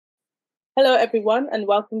Hello, everyone, and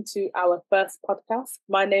welcome to our first podcast.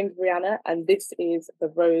 My name's Rihanna, and this is the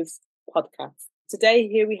Rose podcast. Today,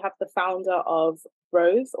 here we have the founder of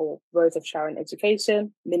Rose, or Rose of Sharon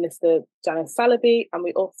Education, Minister Janice Salaby, and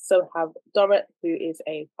we also have Dorrit, who is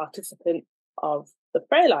a participant of the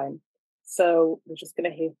prayer line. So we're just going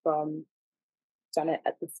to hear from Janet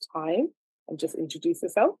at this time and just introduce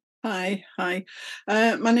herself. Hi.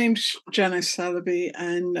 My name's Janice Salaby,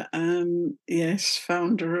 and yes,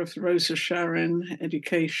 founder of Rose of Sharon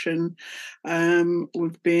Education.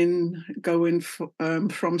 We've been going from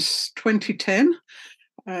 2010.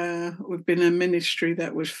 We've been a ministry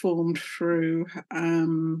that was formed through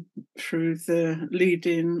the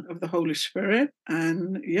leading of the Holy Spirit,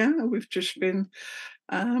 and we've just been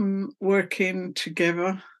working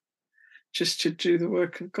together just to do the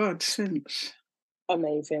work of God since.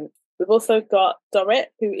 Amazing. We've also got Dorrit,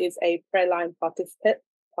 who is a prayer line participant.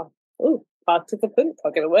 Participant.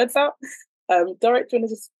 I'll get the words out. Dorrit, do you want to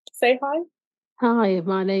just say hi? Hi,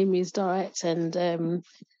 my name is Dorrit, and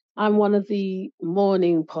I'm one of the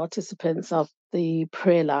morning participants of the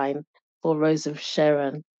prayer line for Rose of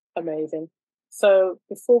Sharon. Amazing. So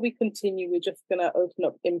before we continue, we're just going to open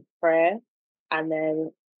up in prayer, and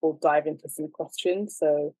then we'll dive into some questions.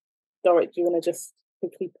 So, Dorrit, do you want to just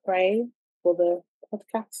quickly pray for the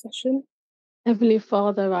podcast session? Heavenly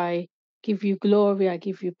Father, I give you glory, I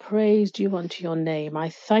give you praise due unto your name. I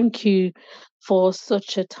thank you for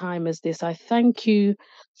such a time as this. I thank you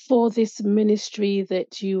for this ministry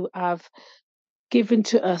that you have given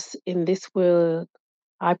to us in this world.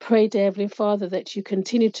 I pray, dear Heavenly Father, that you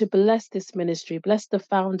continue to bless this ministry, bless the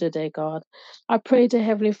founder, dear God. I pray, dear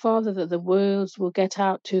Heavenly Father, that the words will get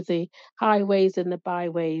out to the highways and the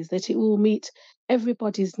byways, that it will meet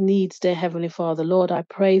everybody's needs, dear Heavenly Father. Lord, I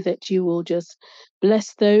pray that you will just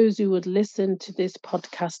bless those who would listen to this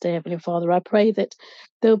podcast, dear Heavenly Father. I pray that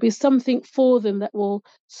there'll be something for them that will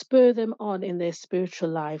spur them on in their spiritual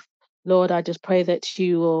life. Lord, I just pray that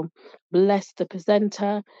you will bless the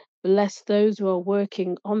presenter, bless those who are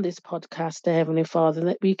working on this podcast, dear Heavenly Father, and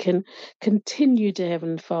that we can continue, dear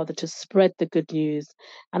Heavenly Father, to spread the good news.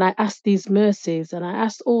 And I ask these mercies and I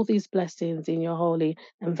ask all these blessings in your holy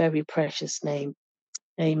and very precious name.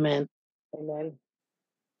 Amen. Amen.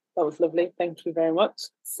 That was lovely. Thank you very much.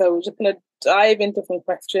 So we're just going to dive into some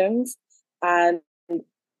questions. And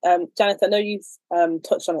Janice, I know you've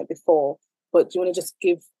touched on it before, but do you want to just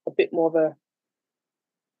give a bit more of a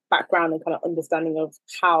background and kind of understanding of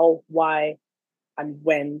how, why, and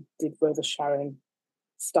when did Rose of Sharon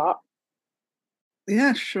start?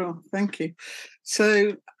 Yeah, sure. Thank you.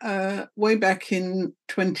 So way back in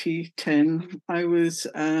 2010, I was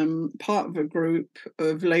part of a group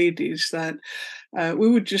of ladies that we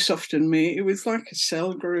would just often meet. It was like a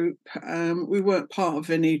cell group. We weren't part of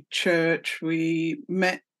any church. We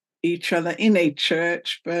met each other in a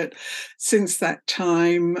church, but since that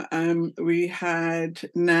time we had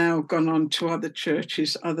now gone on to other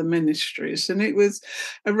churches, other ministries, and it was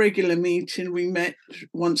a regular meeting. We met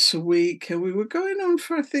once a week, and we were going on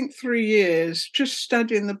for I think 3 years, just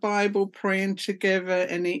studying the Bible, praying together.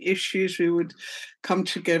 Any issues we would come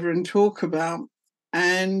together and talk about.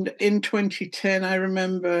 And in 2010 I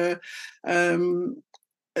remember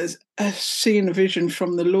seeing a vision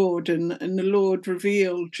from the Lord, and the Lord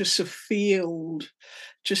revealed just a field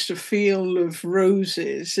of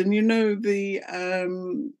roses, and you know the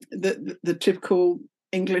typical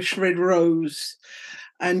English red rose,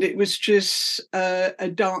 and it was just a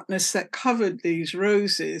darkness that covered these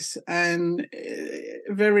roses, and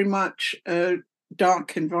very much a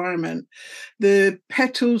dark environment. The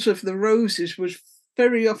petals of the roses was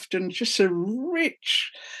very often just a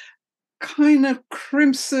rich kind of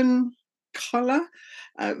crimson color,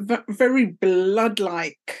 very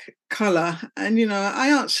blood-like color. And I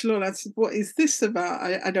asked Lord, I said, what is this about?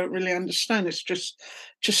 I don't really understand. It's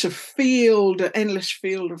just a field, an endless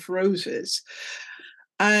field of roses.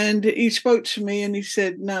 And he spoke to me and he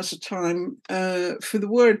said, now's the time for the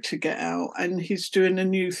word to get out, and he's doing a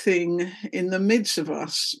new thing in the midst of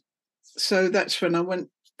us. So that's when I went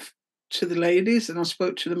to the ladies and I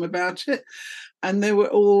spoke to them about it. And we were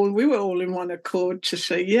all in one accord to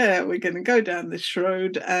say, yeah, we're going to go down this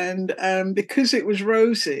road. And because it was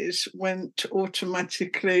roses, went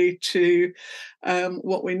automatically to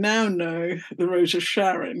what we now know, the Rose of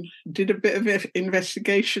Sharon. Did a bit of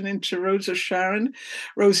investigation into Rose of Sharon.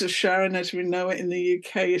 Rose of Sharon, as we know it in the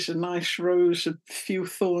UK, is a nice rose, a few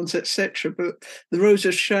thorns, etc. But the Rose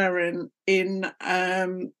of Sharon in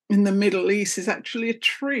the Middle East is actually a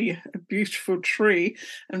tree, a beautiful tree,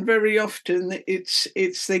 and very often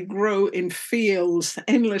they grow in fields,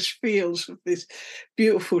 endless fields of this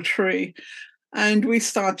beautiful tree. And we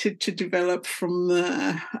started to develop from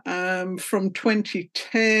there. From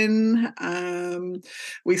 2010,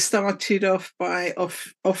 we started off by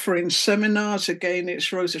offering seminars. Again,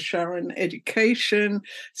 it's Rose of Sharon Education.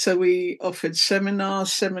 So we offered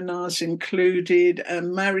seminars. Seminars included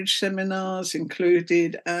marriage seminars,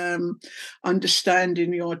 included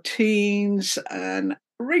understanding your teens, and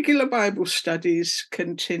regular Bible studies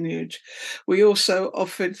continued. We also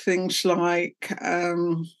offered things like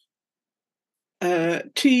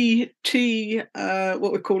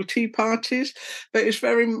what we call tea parties, but it's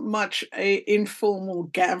very much a informal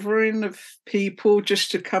gathering of people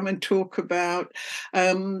just to come and talk about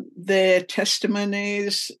their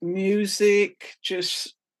testimonies, music,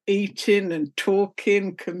 just eating and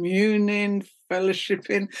talking, communing,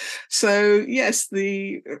 fellowshipping. So yes,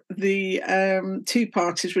 the tea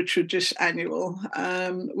parties, which were just annual,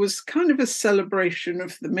 was kind of a celebration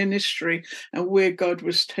of the ministry and where God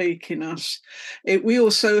was taking us. We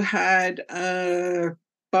also had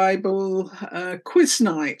Bible quiz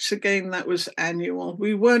nights. Again, that was annual.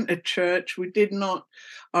 We weren't a church. We did not.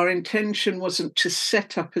 Our intention wasn't to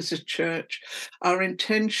set up as a church. Our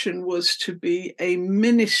intention was to be a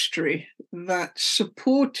ministry that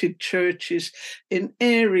supported churches in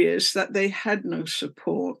areas that they had no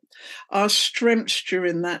support. Our strengths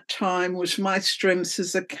during that time was my strengths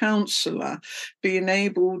as a counsellor, being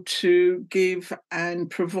able to give and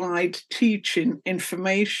provide teaching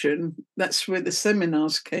information. That's where the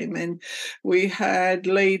seminars came in. We had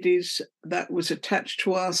ladies that was attached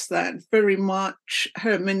to us that very much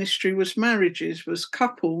her ministry was marriages, was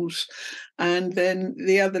couples. And then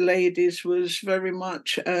the other ladies was very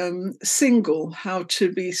much single, how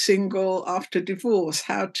to be single after divorce,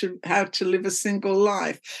 how to live a single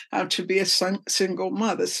life, how to be a single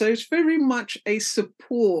mother. So it's very much a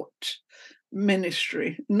support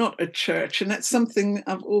ministry, not a church. And that's something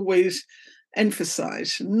I've always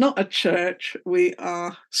emphasized. Not a church. We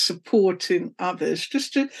are supporting others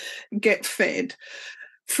just to get fed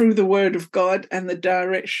through the word of God and the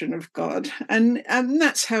direction of God. And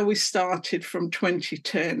that's how we started from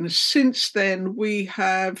 2010. Since then, we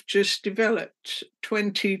have just developed.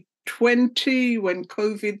 2020, when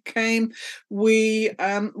COVID came, we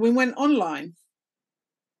went online.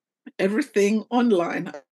 Everything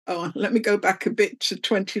online. Oh, let me go back a bit to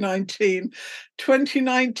 2019.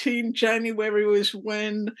 2019, January was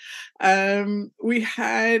when we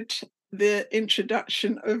had the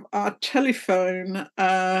introduction of our telephone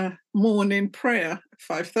morning prayer,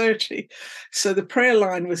 5:30. So the prayer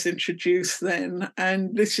line was introduced then,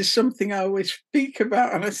 and this is something I always speak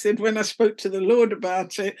about. And I said, when I spoke to the Lord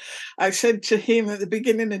about it, I said to him at the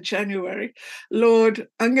beginning of January, Lord,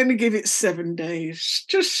 I'm going to give it 7 days,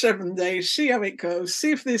 just 7 days, see how it goes,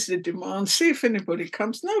 see if there's a demand, see if anybody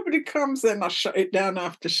comes. Nobody comes, then I'll shut it down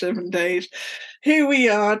after 7 days. Here we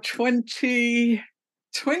are,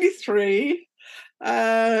 2023,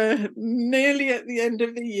 nearly at the end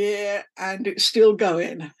of the year, and it's still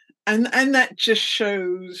going. And that just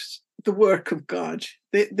shows the work of God.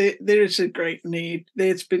 There is a great need.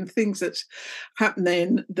 There's been things that's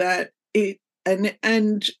happening that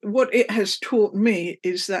and what it has taught me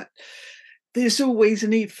is that there's always a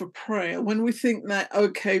need for prayer. When we think that,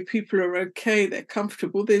 okay, people are okay, they're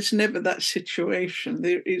comfortable, there's never that situation.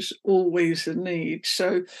 There is always a need.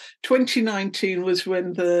 So 2019 was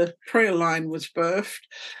when the prayer line was birthed.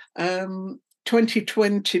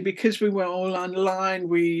 2020, because we were all online,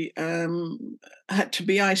 we had to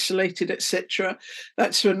be isolated, etc.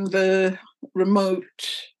 That's when the remote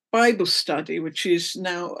Bible study, which is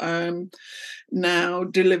now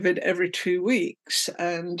delivered every 2 weeks,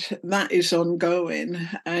 and that is ongoing.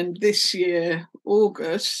 And this year,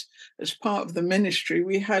 August, as part of the ministry,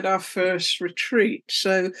 we had our first retreat.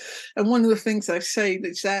 So, and one of the things I say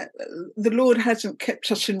is that the Lord hasn't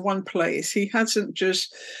kept us in one place. He hasn't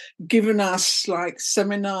just given us like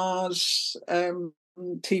seminars,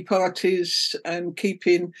 tea parties, and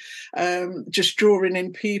keeping just drawing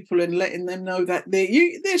in people and letting them know that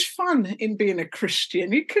there's fun in being a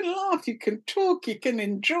Christian. You can laugh, you can talk, you can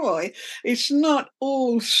enjoy. It's not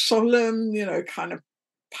all solemn, kind of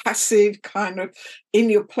passive, kind of in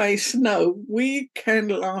your place. No, we can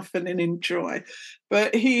laugh and enjoy.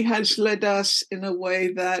 But he has led us in a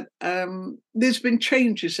way that there's been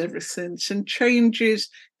changes ever since, and changes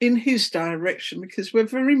in his direction, because we're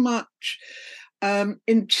very much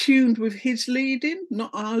in tune with his leading, not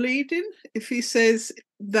our leading. If he says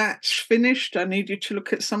that's finished, I need you to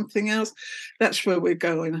look at something else, that's where we're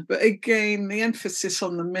going. But again, the emphasis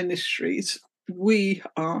on the ministries, we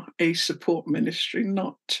are a support ministry,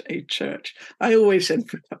 not a church. I always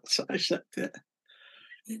emphasize that bit.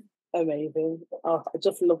 Amazing. Oh, I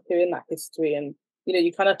just love hearing that history. And,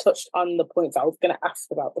 you kind of touched on the points I was going to ask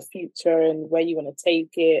about the future and where you want to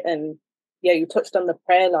take it. And yeah, you touched on the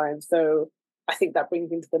prayer line. So I think that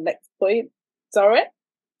brings me to the next point. Sorry,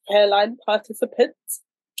 prayer line participants.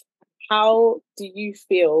 How do you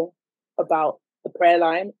feel about the prayer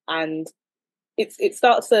line? And it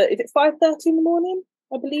starts at, is it 5:30 in the morning,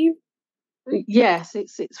 I believe? Yes,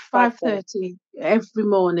 it's 5:30 5:30 every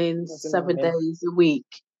morning, every 7 morning. days a week.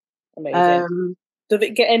 Amazing. Does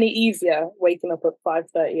it get any easier waking up at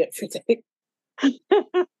 5:30 every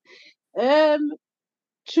day?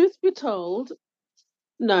 Truth be told,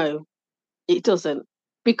 no, it doesn't,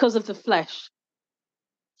 because of the flesh.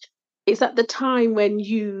 It's at the time when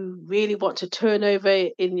you really want to turn over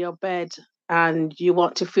in your bed and you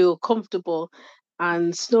want to feel comfortable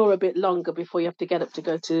and snore a bit longer before you have to get up to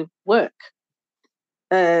go to work.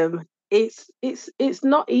 It's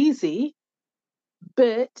not easy,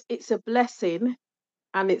 but it's a blessing,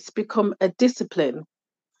 and it's become a discipline.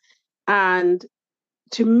 And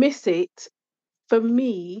to miss it, for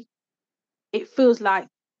me, it feels like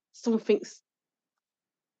something's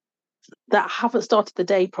that I haven't started the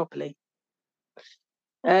day properly.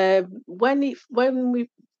 When it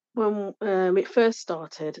first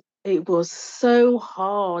started, it was so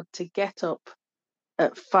hard to get up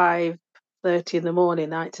at 5:30 in the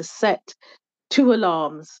morning. I had to set two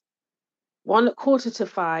alarms, one at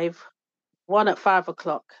 4:45, one at 5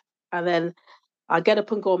 o'clock, and then I get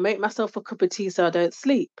up and go make myself a cup of tea so I don't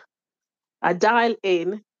sleep. I dial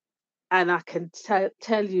in, and I can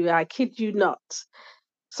tell you, I kid you not,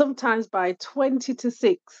 sometimes by 20 to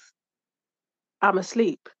 6, I'm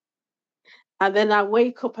asleep. And then I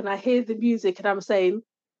wake up and I hear the music and I'm saying,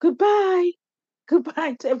 goodbye,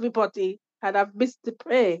 goodbye to everybody. And I've missed the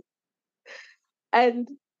prayer. And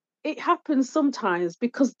it happens sometimes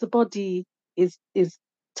because the body is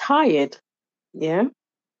tired. Yeah.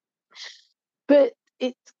 But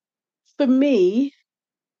it for me,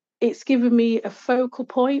 it's given me a focal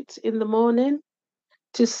point in the morning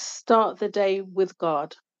to start the day with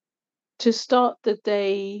God, to start the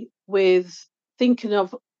day with thinking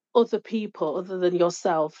of other people other than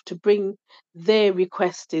yourself, to bring their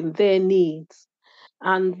request in, their needs.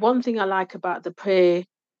 And one thing I like about the prayer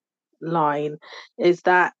line is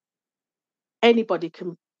that anybody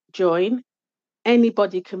can join,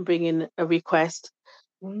 anybody can bring in a request,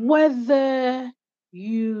 whether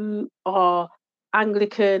you are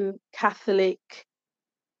Anglican, Catholic,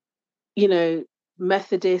 you know,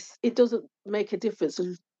 Methodist, it doesn't make a difference.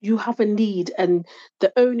 You have a need, and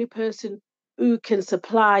the only person who can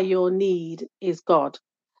supply your need is God.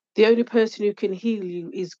 The only person who can heal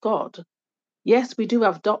you is God. Yes, we do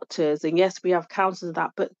have doctors, and yes, we have counselors and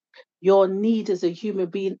that, but your need as a human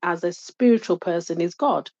being, as a spiritual person, is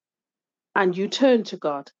God. And you turn to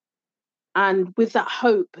God. And with that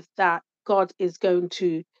hope that God is going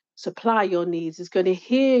to supply your needs, is going to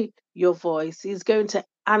hear your voice, is going to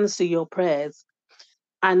answer your prayers,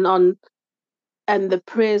 and the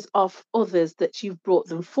prayers of others that you've brought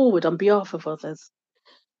them forward on behalf of others.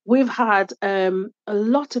 We've had a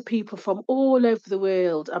lot of people from all over the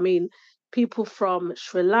world. I mean, people from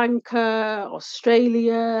Sri Lanka,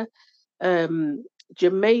 Australia,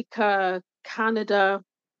 Jamaica, Canada.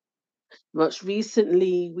 Most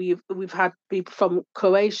recently, we've had people from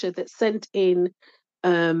Croatia that sent in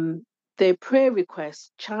their prayer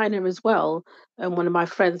requests. China as well, and one of my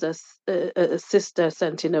friends, a sister,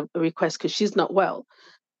 sent in a request because she's not well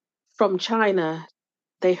from China.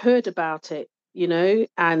 They heard about it,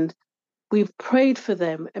 and we've prayed for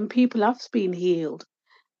them, and people have been healed.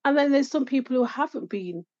 And then there's some people who haven't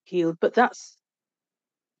been healed, but that's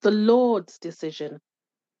the Lord's decision.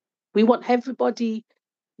 We want everybody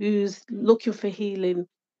who's looking for healing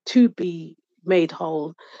to be made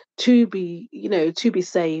whole, to be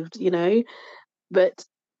saved, but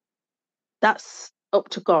that's up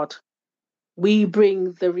to God. We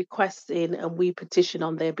bring the requests in and we petition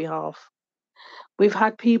on their behalf. We've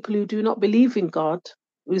had people who do not believe in God,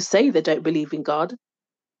 who say they don't believe in God,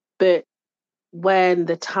 but when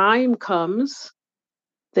the time comes,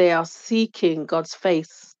 they are seeking God's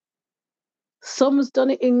face. Some's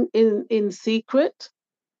done it in secret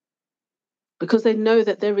because they know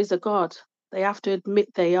that there is a God. They have to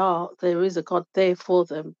admit there is a God there for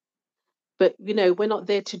them. But we're not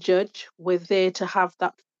there to judge. We're there to have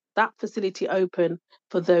that facility open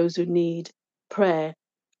for those who need prayer.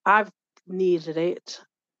 I've needed it.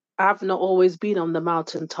 I've not always been on the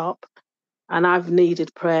mountaintop, and I've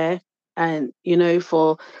needed prayer. And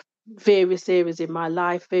for various areas in my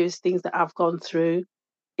life, various things that I've gone through,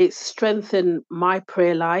 it's strengthened my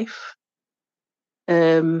prayer life.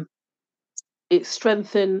 It's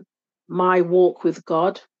strengthened my walk with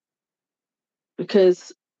God,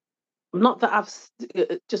 because not that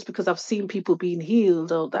just because I've seen people being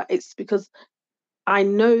healed, or that, it's because I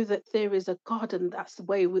know that there is a God, and that's the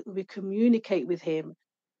way we communicate with him.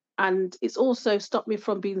 And it's also stopped me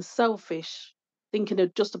from being selfish, thinking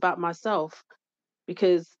of just about myself,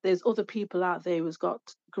 because there's other people out there who's got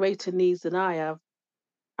greater needs than I have,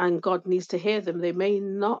 and God needs to hear them. They may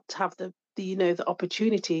not have the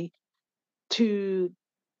opportunity to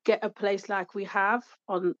get a place like we have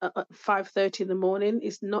on at 5:30 in the morning.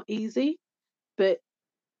 It's not easy, but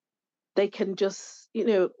they can just,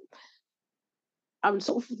 I'm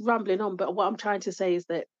sort of rambling on, but what I'm trying to say is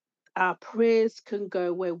that our prayers can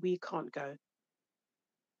go where we can't go.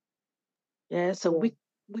 Yeah, so Yeah.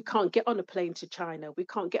 we can't get on a plane to China. We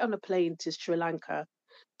can't get on a plane to Sri Lanka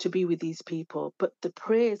to be with these people, but the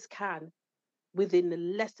prayers can.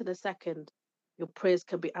 Within less than a second, your prayers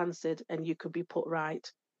can be answered and you can be put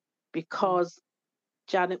right, because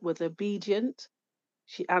Janet was obedient.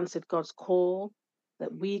 She answered God's call,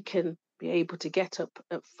 that we can be able to get up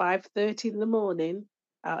at 5:30 in the morning,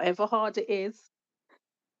 however hard it is.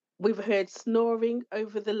 We've heard snoring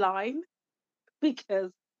over the line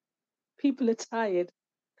because people are tired,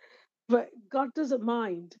 but God doesn't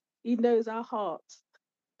mind. He knows our hearts.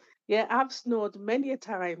 Yeah, I've snored many a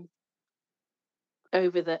time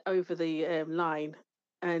over the line,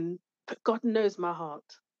 and God knows my heart.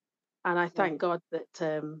 And I Yeah. thank God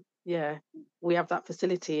that yeah, we have that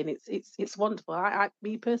facility, and it's wonderful.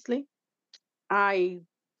 Me personally, I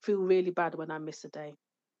feel really bad when I miss a day.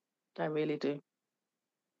 I really do.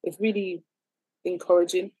 It's really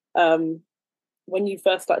encouraging. When you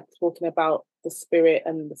first started talking about the spirit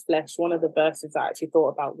and the flesh, one of the verses I actually thought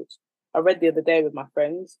about, which I read the other day with my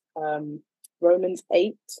friends, Romans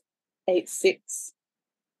 8:6.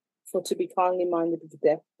 For to be carnally minded is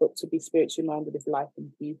death, but to be spiritually minded is life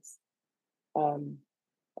and peace. I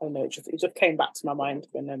don't know, it just came back to my mind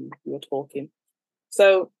when you were talking.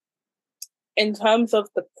 So, in terms of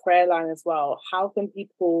the prayer line as well, how can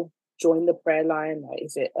people join the prayer line? Like,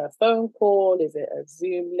 is it a phone call? Is it a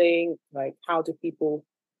Zoom link? Like, how do people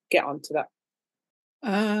get onto that?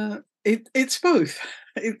 It's both.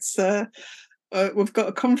 It's we've got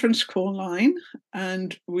a conference call line,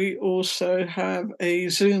 and we also have a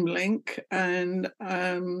Zoom link, and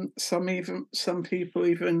some people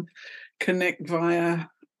even connect via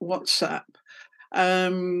WhatsApp.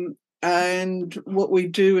 And what we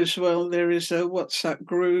do as well, there is a WhatsApp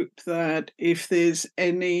group that if there's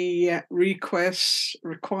any requests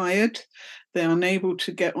required, they're unable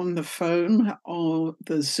to get on the phone or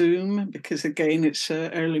the Zoom, because again, it's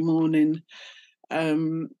an early morning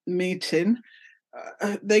meeting.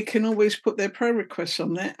 They can always put their prayer requests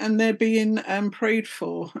on there, and they're being prayed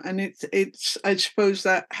for. And it's I suppose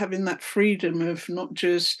that having that freedom of not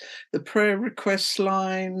just the prayer requests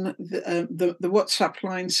line, the WhatsApp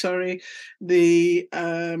line, sorry, the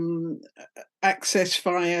access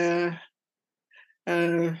via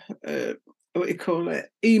what you call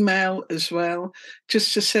it, email as well,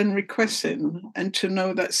 just to send requests in and to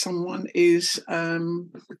know that someone is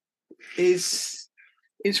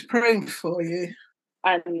praying for you.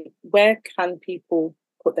 And where can people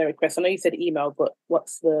put their requests? I know you said email, but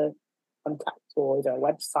what's the contact, or is there a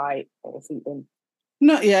website or something?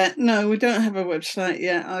 Not yet. No, we don't have a website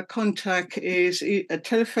yet. Our contact is a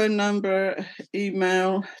telephone number,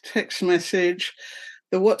 email, text message,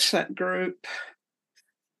 the WhatsApp group.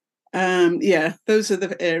 Yeah, those are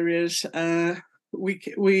the areas.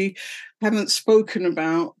 We haven't spoken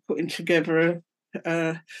about putting together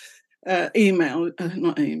email,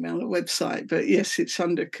 not email, a website, but yes, it's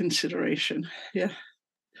under consideration. Yeah.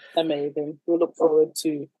 Amazing. We'll look forward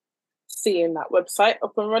to seeing that website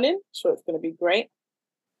up and running. Sure, it's going to be great.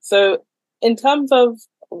 So, in terms of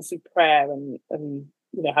obviously prayer and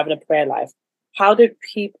having a prayer life, how do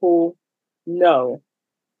people know?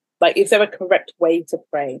 Like, is there a correct way to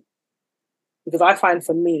pray? Because I find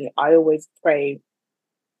for me, I always pray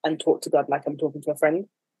and talk to God like I'm talking to a friend,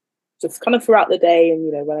 just kind of throughout the day.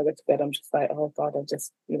 And when I go to bed, I'm just like, oh God, I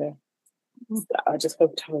just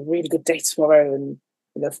hope to have a really good day tomorrow, and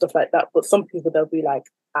stuff like that. But some people, they'll be like,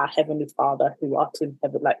 our Heavenly Father who art in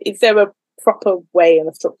heaven. Like, is there a proper way and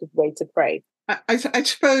a structured way to pray? I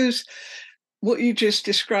suppose what you just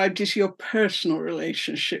described is your personal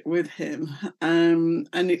relationship with him. And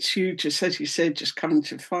it's you, just as you said, just coming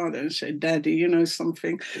to Father and say, Daddy,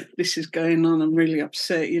 something, this is going on, I'm really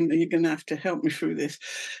upset, you're going to have to help me through this.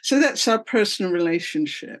 So that's our personal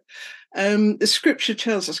relationship. The scripture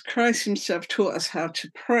tells us Christ himself taught us how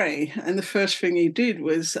to pray. And the first thing he did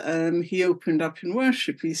was he opened up in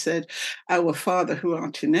worship. He said, "Our Father who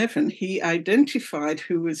art in heaven." He identified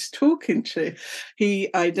who was talking to. He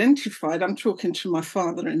identified, I'm talking to my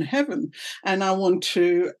Father in heaven, and I want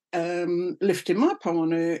to lift him up. I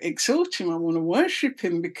want to exalt him. I want to worship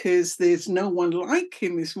him because there's no one like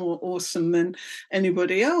him. He's more awesome than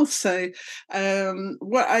anybody else. So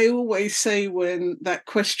what I always say when that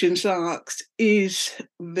question's asked is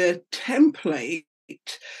the template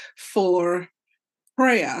for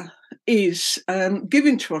prayer is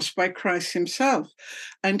given to us by Christ himself.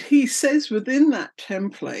 And he says within that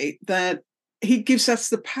template that he gives us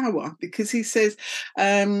the power, because he says,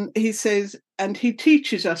 and he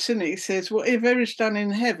teaches us, and he says, whatever is done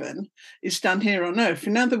in heaven is done here on earth.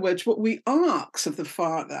 In other words, what we ask of the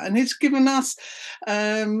Father, and he's given us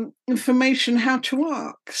information how to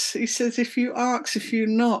ask. He says, if you ask, if you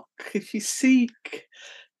knock, if you seek,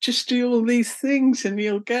 just do all these things and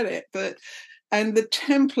you'll get it. And the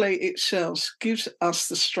template itself gives us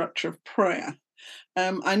the structure of prayer.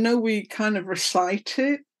 I know we kind of recite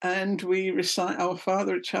it, and we recite Our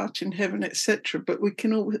Father which art in heaven, etc., but we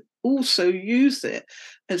can also use it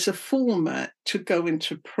as a format to go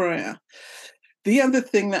into prayer. The other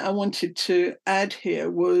thing that I wanted to add here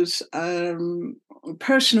was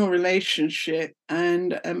personal relationship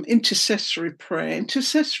and intercessory prayer.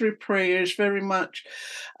 Intercessory prayer is very much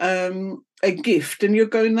a gift, and you're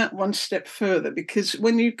going that one step further, because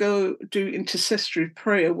when you go do intercessory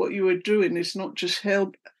prayer, what you are doing is not just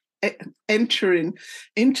entering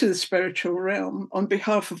into the spiritual realm on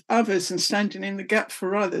behalf of others and standing in the gap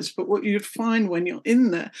for others, but what you'd find when you're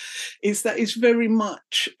in there is that it's very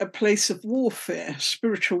much a place of warfare,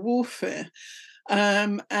 spiritual warfare.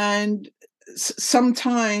 And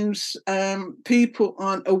sometimes people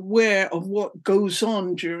aren't aware of what goes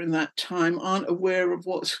on during that time, aren't aware of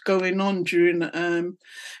what's going on during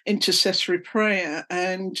intercessory prayer.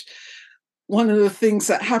 And one of the things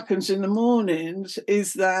that happens in the mornings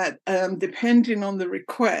is that depending on the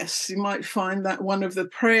requests, you might find that one of the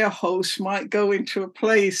prayer hosts might go into a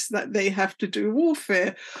place that they have to do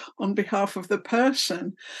warfare on behalf of the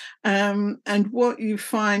person. And what you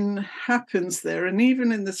find happens there, and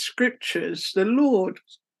even in the scriptures, the Lord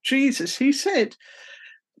Jesus, he said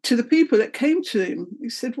to the people that came to him, he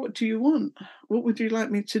said, "What do you want? What would you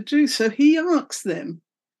like me to do?" So he asks them,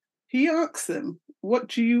 "What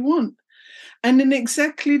do you want?" And in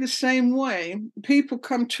exactly the same way, people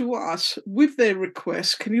come to us with their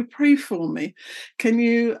requests. Can you pray for me? Can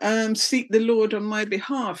you seek the Lord on my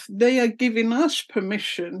behalf? They are giving us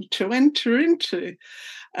permission to enter into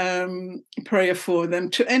prayer for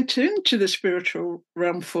them, to enter into the spiritual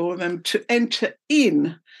realm for them, to enter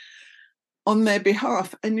in on their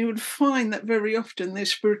behalf. And you would find that very often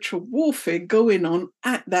there's spiritual warfare going on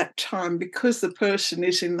at that time, because the person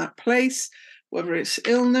is in that place, whether it's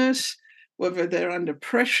illness, whether they're under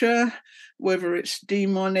pressure, whether it's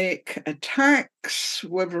demonic attacks,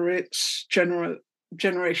 whether it's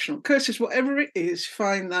generational curses, whatever it is,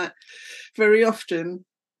 find that very often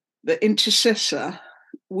the intercessor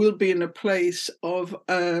will be in a place of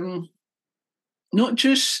not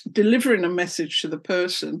just delivering a message to the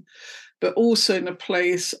person, but also in a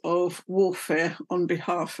place of warfare on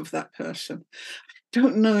behalf of that person. I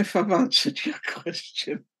don't know if I've answered your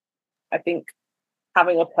question. I think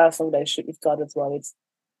having a personal relationship with God as well is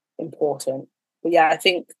important. But yeah, I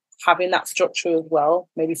think having that structure as well,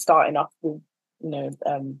 maybe starting off with,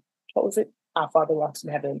 what was it? Our Father who art in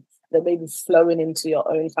heaven, then maybe flowing into your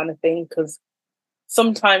own kind of thing. Because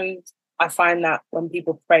sometimes I find that when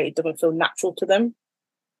people pray, it doesn't feel natural to them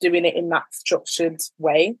doing it in that structured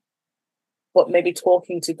way. But maybe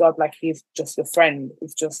talking to God like he's just your friend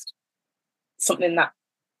is just something that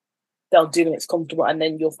they'll do and it's comfortable, and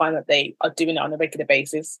then you'll find that they are doing it on a regular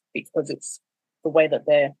basis because it's the way that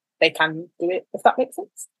they can do it, if that makes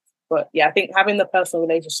sense. But yeah, I think having the personal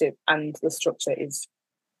relationship and the structure is,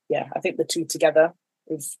 I think the two together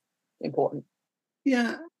is important.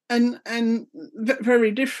 Yeah, and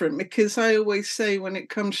very different, because I always say when it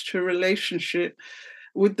comes to a relationship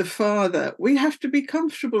with the Father, we have to be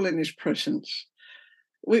comfortable in his presence.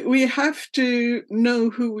 We have to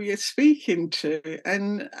know who we are speaking to,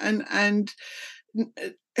 and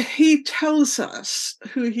he tells us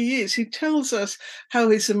who he is. He tells us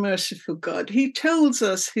how he's a merciful God. He tells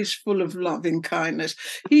us he's full of loving kindness.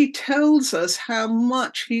 He tells us how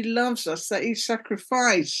much he loves us, that he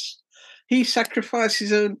sacrificed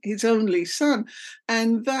his only son.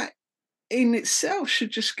 And that in itself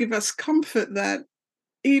should just give us comfort that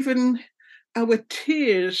even our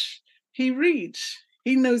tears he reads.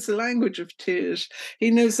 He knows the language of tears.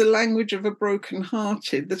 He knows the language of a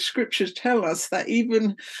brokenhearted. The scriptures tell us that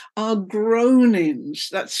even our groanings,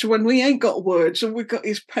 that's when we ain't got words and we've got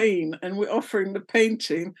his pain and we're offering the pain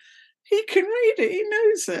to him, he can read it, he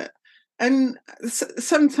knows it. And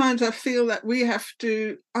sometimes I feel that we have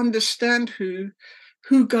to understand who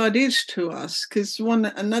God is to us, because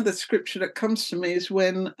another scripture that comes to me is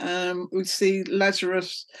when we see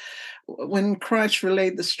Lazarus, when Christ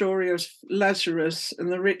relayed the story of Lazarus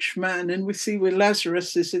and the rich man, and we see where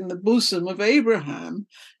Lazarus is in the bosom of Abraham.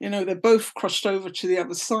 They're both crossed over to the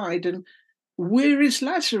other side, and where is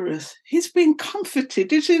Lazarus? He's been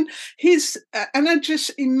comforted. And I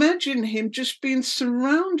just imagine him just being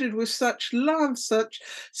surrounded with such love, such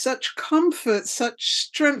comfort, such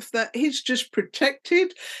strength, that he's just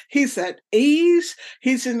protected. He's at ease.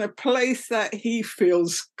 He's in a place that he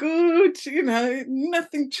feels good.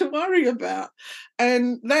 Nothing to worry about.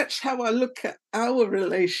 And that's how I look at our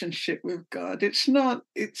relationship with God. It's not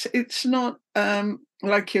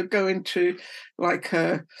like you're going to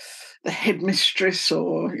the headmistress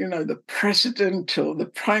or the president or the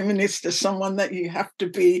prime minister, someone that you have to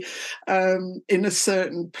be in a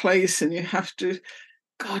certain place, and you have to.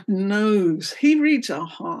 God knows. He reads our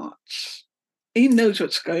hearts. He knows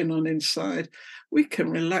what's going on inside. We can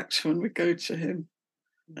relax when we go to him.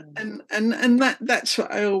 And that's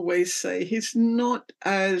what I always say. He's not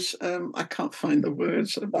as I can't find the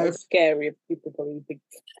words about scary if people probably think.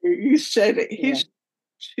 You said it.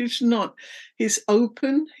 He's not. He's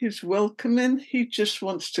open. He's welcoming. He just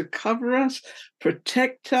wants to cover us,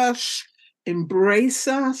 protect us, embrace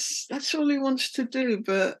us. That's all he wants to do.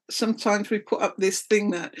 But sometimes we put up this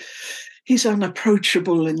thing that he's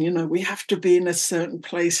unapproachable, and we have to be in a certain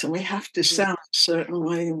place, and we have to sound a certain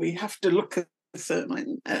way, and we have to look a certain way.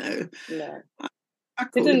 No. I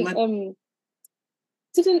don't know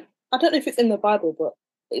if it's in the Bible, but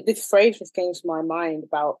this phrase just came to my mind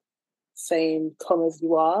about saying "come as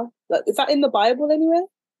you are." Like, is that in the Bible anywhere?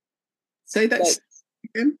 Say that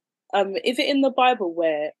again. Is it in the Bible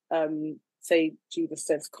where say Jesus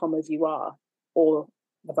says "come as you are," or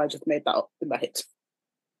have I just made that up in my head?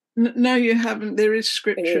 No, you haven't. There is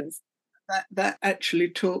scripture that actually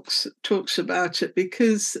talks about it,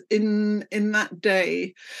 because in that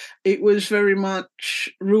day it was very much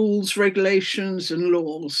rules, regulations and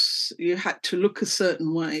laws. You had to look a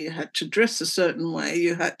certain way, you had to dress a certain way,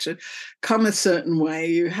 you had to come a certain way,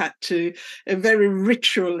 you had to very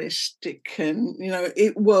ritualistic, and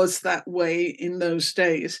it was that way in those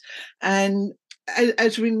days. And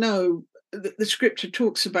as we know, the scripture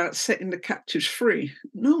talks about setting the captives free.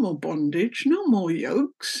 No more bondage, no more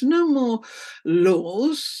yokes, no more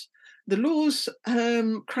laws. The laws,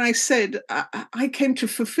 Christ said, I came to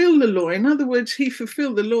fulfill the law. In other words, he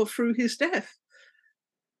fulfilled the law through his death.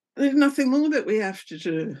 There's nothing more that we have to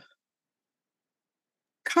do.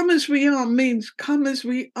 Come as we are means come as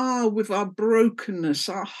we are, with our brokenness,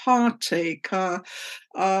 our heartache, our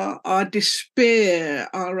despair,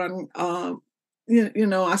 our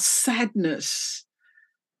sadness.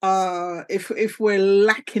 If we're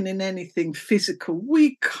lacking in anything physical,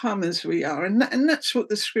 we come as we are, and that's what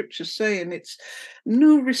the scriptures say. And it's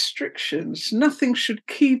no restrictions. Nothing should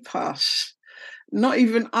keep us. Not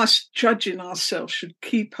even us judging ourselves should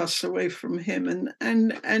keep us away from him.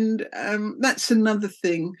 And that's another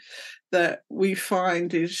thing that we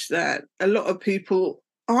find, is that a lot of people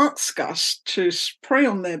ask us to pray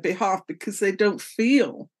on their behalf because they don't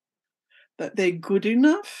feel that they're good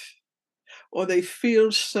enough, or they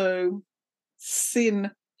feel so sin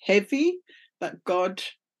heavy that God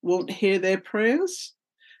won't hear their prayers.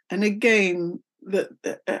 And again, the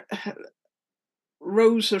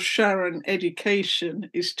Rose of Sharon education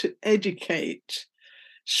is to educate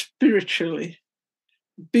spiritually,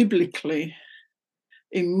 biblically,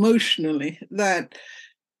 emotionally, that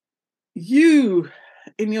you,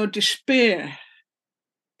 in your despair,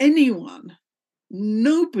 anyone,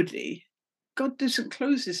 nobody, God doesn't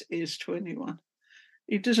close his ears to anyone.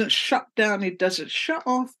 He doesn't shut down. He doesn't shut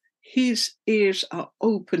off. His ears are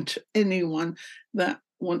open to anyone that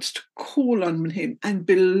wants to call on him and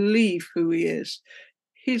believe who he is.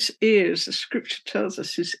 His ears, the scripture tells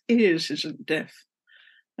us, his ears isn't deaf,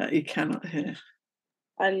 that he cannot hear.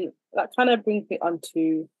 And that kind of brings me on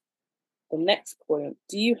to the next point.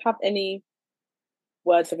 Do you have any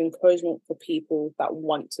words of encouragement for people that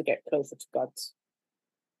want to get closer to God?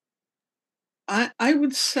 I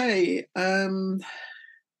would say, and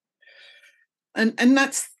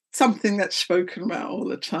that's something that's spoken about all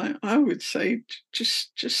the time, I would say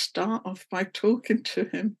just start off by talking to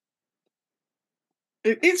him.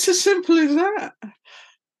 It's as simple as that.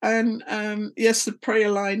 And yes, the prayer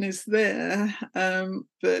line is there,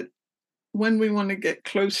 but when we want to get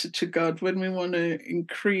closer to God, when we want to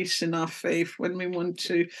increase in our faith, when we want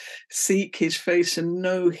to seek his face and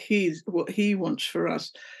know what he wants for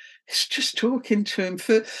us, it's just talking to him.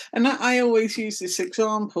 And I always use this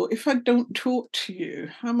example. If I don't talk to you,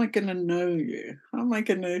 how am I going to know you? How am I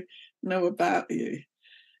going to know about you?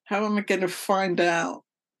 How am I going to find out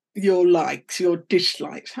your likes, your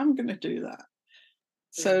dislikes? How am I going to do that?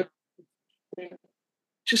 So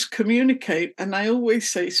just communicate. And I always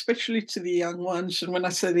say, especially to the young ones, and when I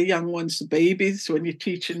say the young ones, the babies, when you're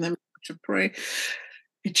teaching them to pray,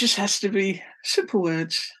 it just has to be simple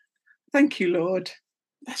words. Thank you, Lord.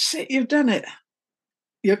 That's it. You've done it.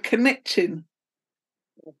 You're connecting.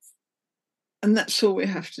 Yes. And that's all we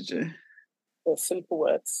have to do. The simple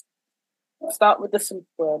words. Start with the simple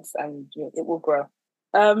words and it will grow.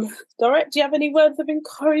 Dorette, do you have any words of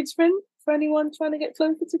encouragement for anyone trying to get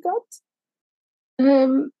closer to God?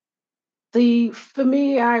 For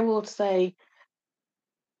me, I would say,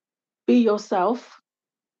 be yourself.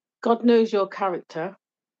 God knows your character.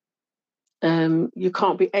 You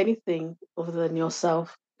can't be anything other than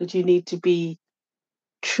yourself, but you need to be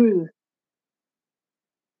true.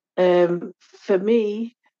 For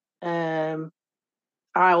me, I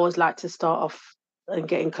always like to start off and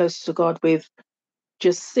getting closer to God with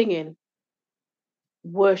just singing,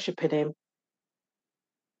 worshiping him,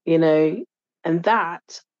 and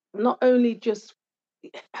that not only just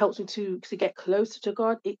helps me to get closer to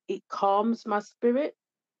God, it calms my spirit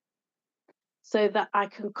so that I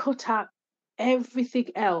can cut out everything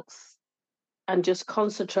else and just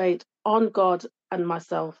concentrate on God and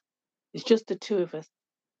myself. It's just the two of us.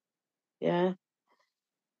 Yeah.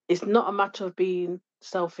 It's not a matter of being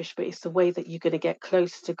selfish, but it's the way that you're going to get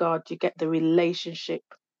closer to God. You get the relationship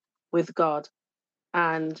with God.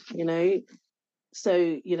 And,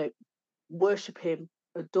 worship him,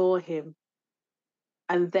 adore him.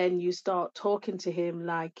 And then you start talking to him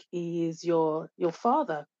like he is your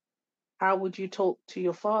father. How would you talk to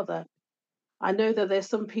your father? I know that there's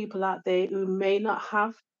some people out there who may not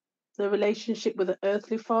have the relationship with an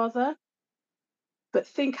earthly father, but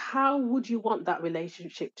think, how would you want that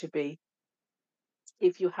relationship to be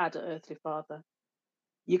if you had an earthly father?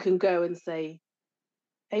 You can go and say,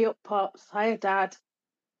 hey up pops, hiya dad,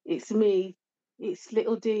 it's me, it's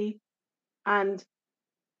little D, and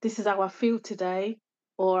this is how I feel today,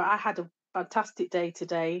 or I had a fantastic day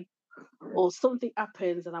today, or something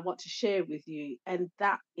happens and I want to share with you. And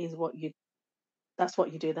that's what you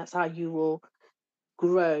do. That's how you will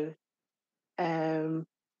grow.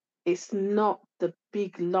 It's not the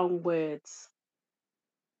big long words.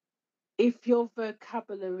 If your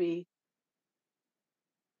vocabulary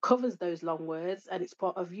covers those long words and it's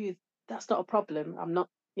part of you, that's not a problem. I'm not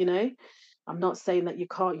saying that you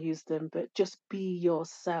can't use them, but just be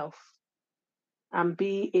yourself and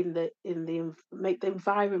be make the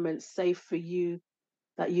environment safe for you,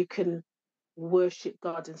 that you can worship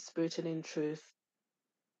God in spirit and in truth.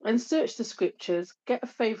 And search the scriptures, get a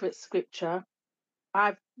favorite scripture.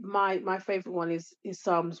 My favorite one is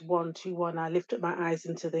Psalms 121. I lift up my eyes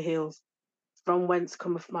into the hills, from whence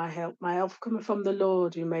cometh my help? My help cometh from the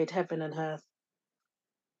Lord who made heaven and earth.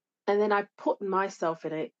 And then I put myself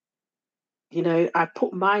in it. I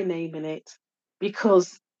put my name in it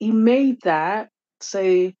because he made that.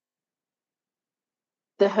 So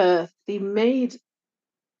the earth, he made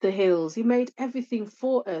the hills, he made everything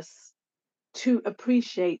for us to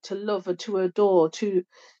appreciate, to love, and to adore, to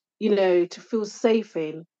feel safe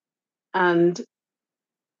in. And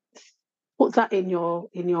put that in your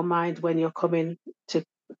mind when you're coming to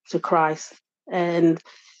Christ. And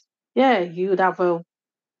yeah, you would have a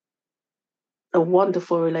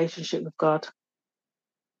wonderful relationship with God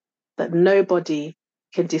that nobody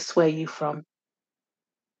can dissuade you from.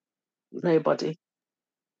 Nobody.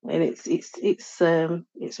 And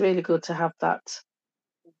it's really good to have that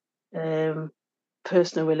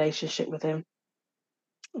personal relationship with him.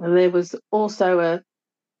 And there was also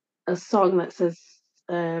a song that says,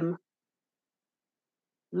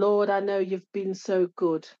 Lord, I know you've been so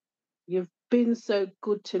good. You've been so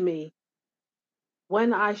good to me.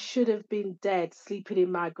 When I should have been dead, sleeping in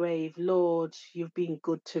my grave, Lord, you've been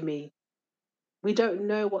good to me. We don't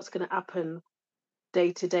know what's going to happen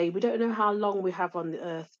day to day. We don't know how long we have on the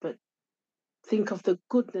earth, but think of the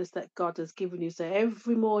goodness that God has given you. So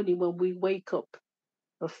every morning when we wake up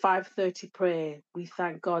for 5:30 prayer, we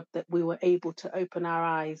thank God that we were able to open our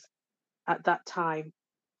eyes at that time.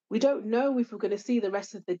 We don't know if we're going to see the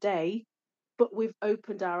rest of the day, but we've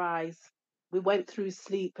opened our eyes. We went through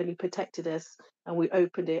sleep and he protected us and we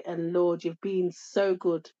opened it. And Lord, you've been so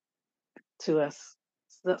good to us.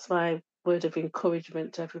 That's my word of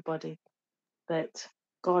encouragement to everybody, that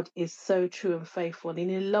God is so true and faithful, and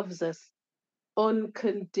He loves us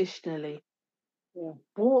unconditionally,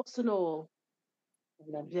 warts and all.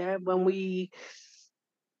 Yeah, when we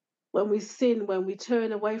sin, when we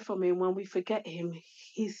turn away from Him, when we forget Him,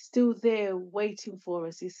 He's still there waiting for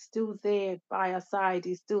us. He's still there by our side.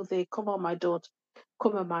 He's still there. Come on, my daughter.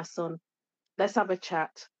 Come on, my son. Let's have a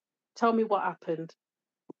chat. Tell me what happened.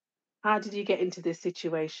 How did you get into this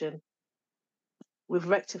situation? We've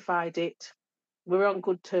rectified it. We're on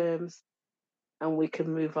good terms, and we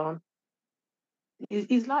can move on.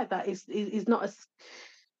 He's like that. He's not as,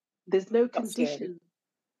 there's no condition.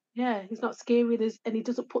 Yeah, he's not scary, and he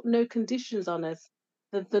doesn't put no conditions on us.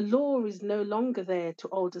 The law is no longer there to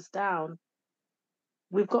hold us down.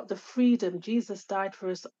 We've got the freedom. Jesus died for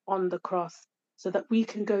us on the cross so that we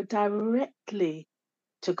can go directly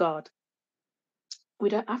to God. We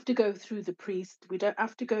don't have to go through the priest. We don't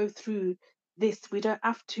have to go through this. We don't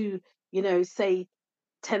have to, say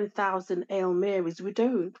 10,000 Hail Marys. We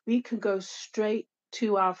don't. We can go straight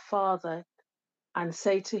to our Father and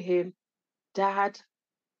say to Him, Dad,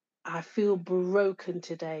 I feel broken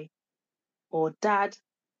today. Or Dad,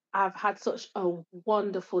 I've had such a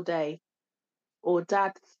wonderful day. Or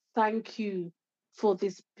Dad, thank you for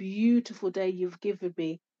this beautiful day you've given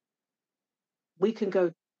me. We can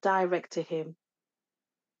go direct to Him.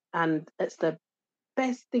 And it's the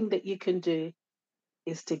best thing that you can do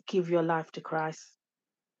is to give your life to Christ.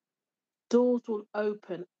 Doors will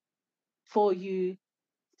open for you.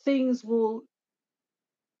 Things will,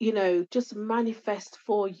 just manifest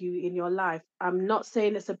for you in your life. I'm not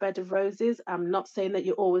saying it's a bed of roses. I'm not saying that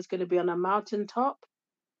you're always going to be on a mountaintop.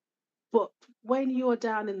 But when you're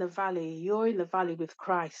down in the valley, you're in the valley with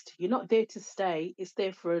Christ. You're not there to stay. It's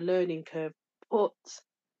there for a learning curve. But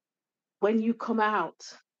when you come out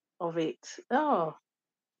of it,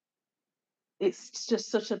 it's just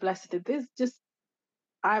such a blessing. There's just,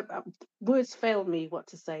 words fail me what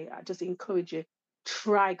to say. I just encourage you,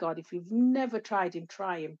 try God. If you've never tried Him,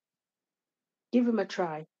 try Him. Give Him a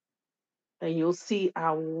try, and you'll see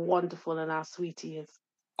how wonderful and how sweet He is.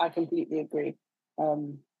 I completely agree.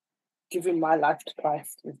 Giving my life to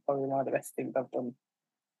Christ is probably one of the best things I've done.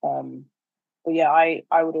 But yeah,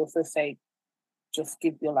 I would also say, just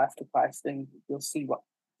give your life to Christ, and you'll see what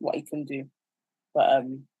He can do. But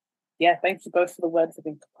yeah, thank you both for the words of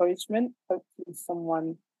encouragement. Hopefully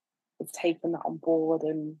someone has taken that on board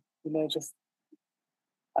and, just,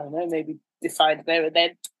 I don't know, maybe decide there and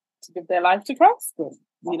then to give their life to Christ. But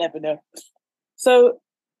you never know. So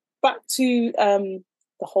back to the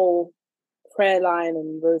whole prayer line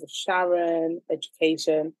and Rose of Sharon,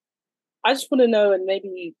 education. I just want to know, and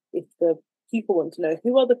maybe if the people want to know,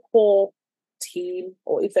 who are the core team,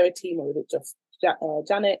 or is there a team, or is it just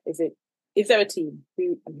Janet? Is there a team?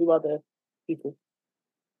 Who are the people?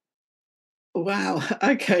 Wow.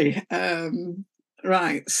 Okay.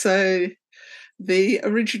 Right. So the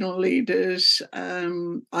original leaders,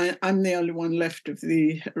 I'm the only one left of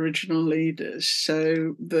the original leaders.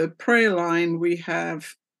 So the prayer line, we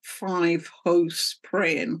have 5 hosts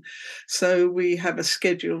praying. So we have a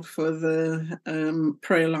schedule for the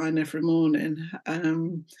prayer line every morning.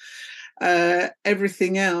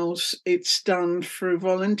 Everything else, it's done through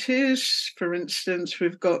volunteers. For instance,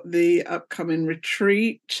 we've got the upcoming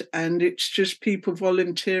retreat, and it's just people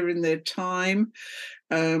volunteering their time,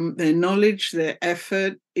 their knowledge, their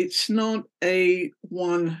effort. It's not a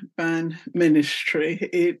one-man ministry.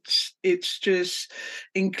 It's just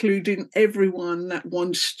including everyone that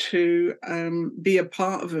wants to be a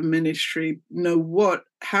part of a ministry, know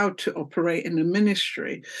how to operate in a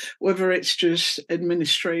ministry, whether it's just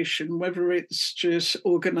administration, whether it's just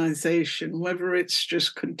organization, whether it's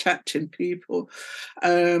just contacting people.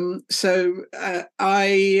 So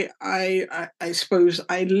I suppose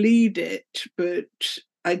I lead it, but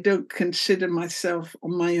I don't consider myself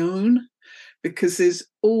on my own, because there's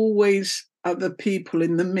always other people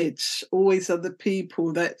in the midst, always other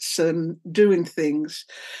people that's doing things.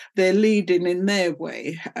 They're leading in their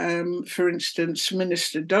way. For instance,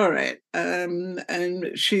 Minister Dorrit,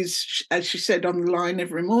 and she's, as she said, on the line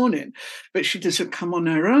every morning, but she doesn't come on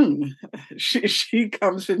her own. She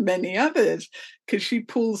comes with many others, because she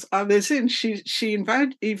pulls others in. She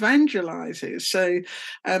evangelizes. So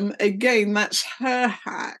again, that's her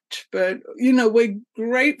hat. But we're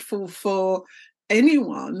grateful for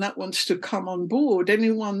anyone that wants to come on board,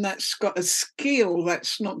 anyone that's got a skill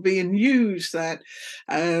that's not being used, that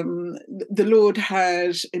the Lord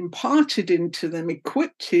has imparted into them,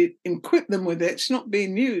 equipped them with it, it's not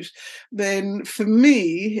being used. Then for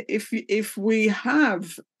me, if we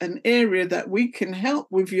have an area that we can help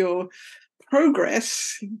with your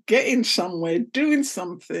progress, getting somewhere, doing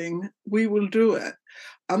something, we will do it.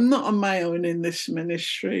 I'm not on my own in this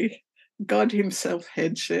ministry. God himself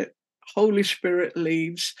heads it. Holy Spirit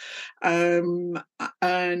leads. And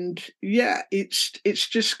yeah, it's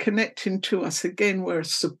just connecting to us. Again, we're a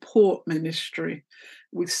support ministry.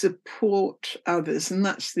 We support others, and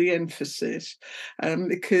that's the emphasis.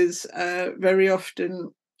 Because very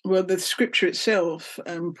often, well, the scripture itself,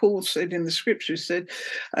 Paul said in the scripture, said,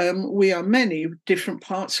 we are many different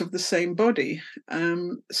parts of the same body.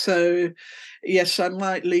 So, yes, I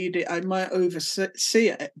might lead it, I might oversee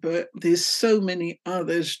it, but there's so many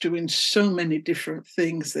others doing so many different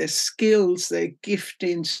things. Their skills, their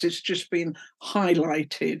giftings, it's just been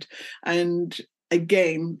highlighted. And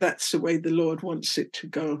again, that's the way the Lord wants it to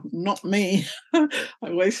go, not me. I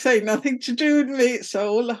always say nothing to do with me, it's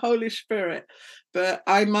all the Holy Spirit. But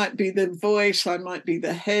I might be the voice, I might be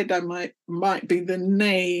the head, I might be the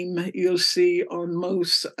name you'll see on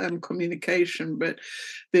most communication. But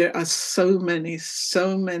there are so many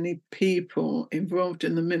people involved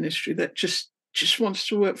in the ministry that just wants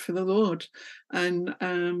to work for the Lord. And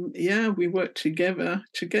yeah, we work together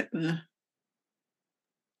to get there.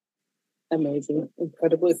 Amazing,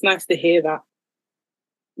 incredible. It's nice to hear that,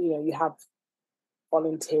 you have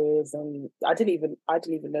volunteers, and I didn't even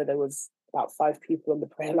know there was about 5 people on the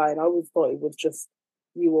prayer line. I always thought it was just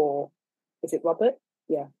you, or is it Robert?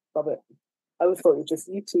 Yeah, Robert. I always thought it was just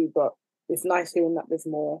you two, but it's nice hearing that there's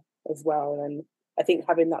more as well. And I think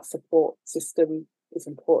having that support system is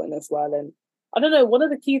important as well. And I don't know, one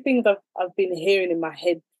of the key things I've been hearing in my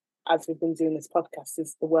head as we've been doing this podcast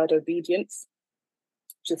is the word obedience.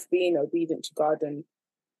 Just being obedient to God and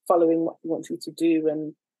following what he wants you to do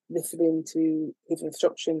and listening to his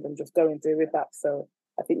instructions and just going through with that. So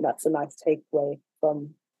I think that's a nice takeaway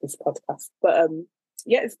from this podcast. But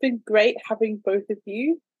yeah, it's been great having both of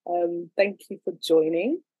you. Thank you for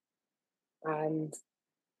joining. And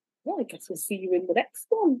yeah, I guess we'll see you in the next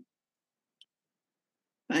one.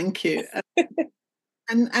 Thank you.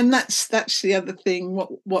 And that's the other thing,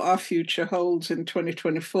 what our future holds in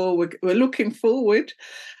 2024. We're looking forward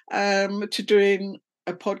to doing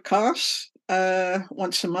a podcast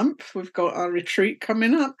once a month. We've got our retreat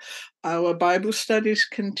coming up. Our Bible studies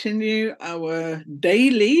continue. Our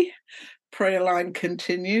daily prayer line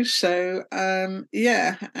continues. So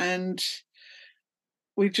yeah, and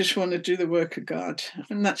we just want to do the work of God,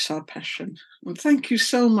 and that's our passion. And thank you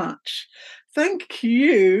so much. Thank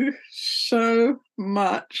you so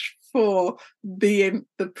much for being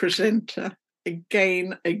the presenter.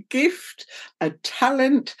 Again, a gift, a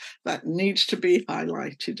talent that needs to be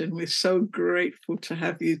highlighted. And we're so grateful to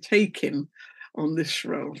have you taken on this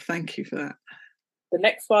role. Thank you for that. The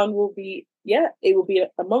next one will be, it will be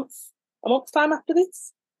a month's time after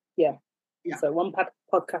this. Yeah. So one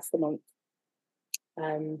podcast a month.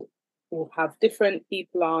 And we'll have different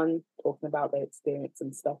people on talking about their experience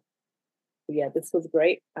and stuff. But yeah, this was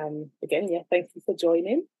great. And again, thank you for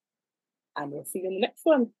joining. And we'll see you in the next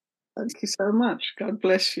one. Thank you so much. God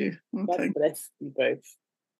bless you. God bless you both.